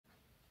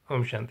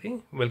Om Shanti.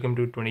 Welcome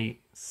to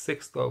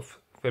 26th of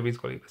February's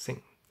Quality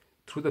Blessing.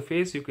 Through the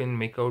face, you can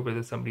make out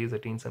whether somebody has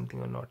attained something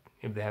or not.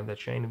 If they have that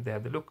shine, if they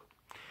have the look.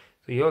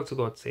 So here also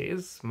God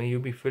says, may you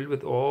be filled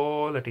with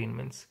all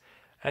attainments,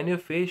 and your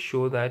face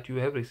show that you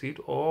have received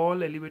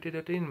all elevated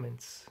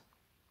attainments.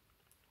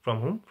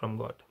 From whom? From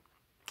God.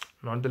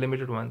 Not the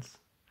limited ones.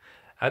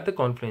 At the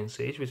confluence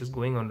stage, which is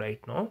going on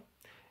right now,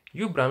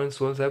 you Brahmin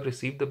souls have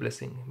received the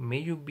blessing. May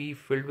you be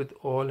filled with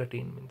all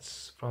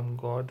attainments from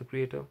God the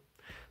Creator.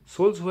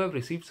 Souls who have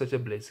received such a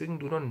blessing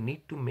do not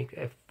need to make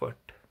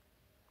effort.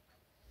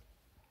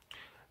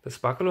 The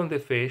sparkle on their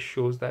face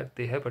shows that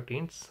they have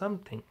attained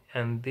something,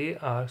 and they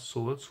are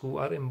souls who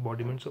are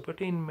embodiments of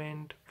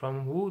attainment.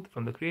 From who?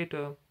 From the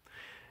Creator.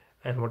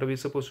 And what are we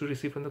supposed to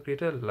receive from the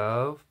Creator?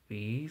 Love,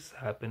 peace,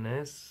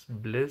 happiness,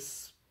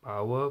 bliss,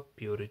 power,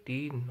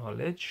 purity,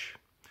 knowledge,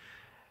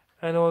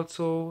 and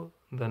also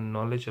the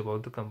knowledge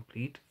about the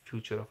complete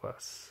future of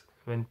us.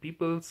 When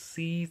people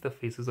see the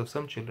faces of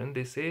some children,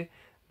 they say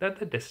that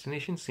the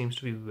destination seems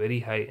to be very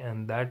high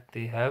and that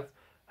they have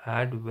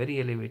had very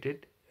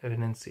elevated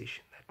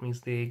renunciation. That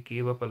means they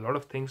gave up a lot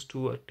of things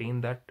to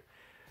attain that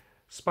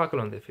sparkle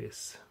on their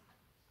face.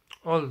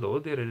 Although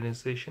their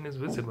renunciation is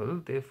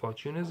visible, their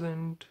fortune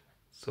isn't.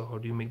 So how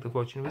do you make the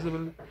fortune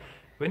visible?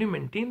 When you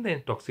maintain the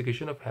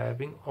intoxication of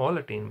having all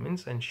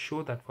attainments and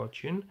show that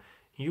fortune,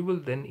 you will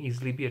then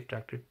easily be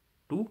attracted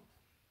to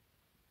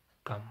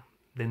come.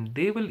 Then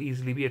they will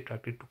easily be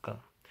attracted to come.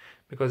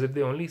 Because if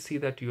they only see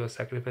that you are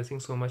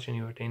sacrificing so much and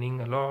you are attaining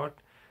a lot,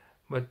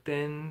 but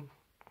then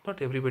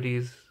not everybody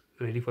is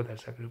ready for that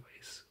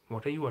sacrifice.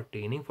 What are you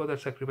attaining for that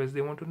sacrifice?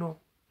 They want to know.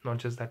 Not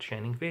just that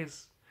shining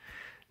face,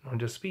 not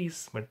just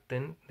peace, but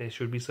then there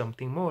should be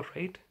something more,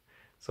 right?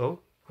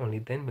 So only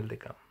then will they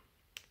come.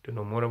 To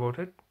know more about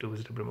it, to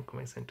visit the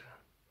Brahmakumaris Center.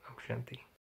 Om Shanti.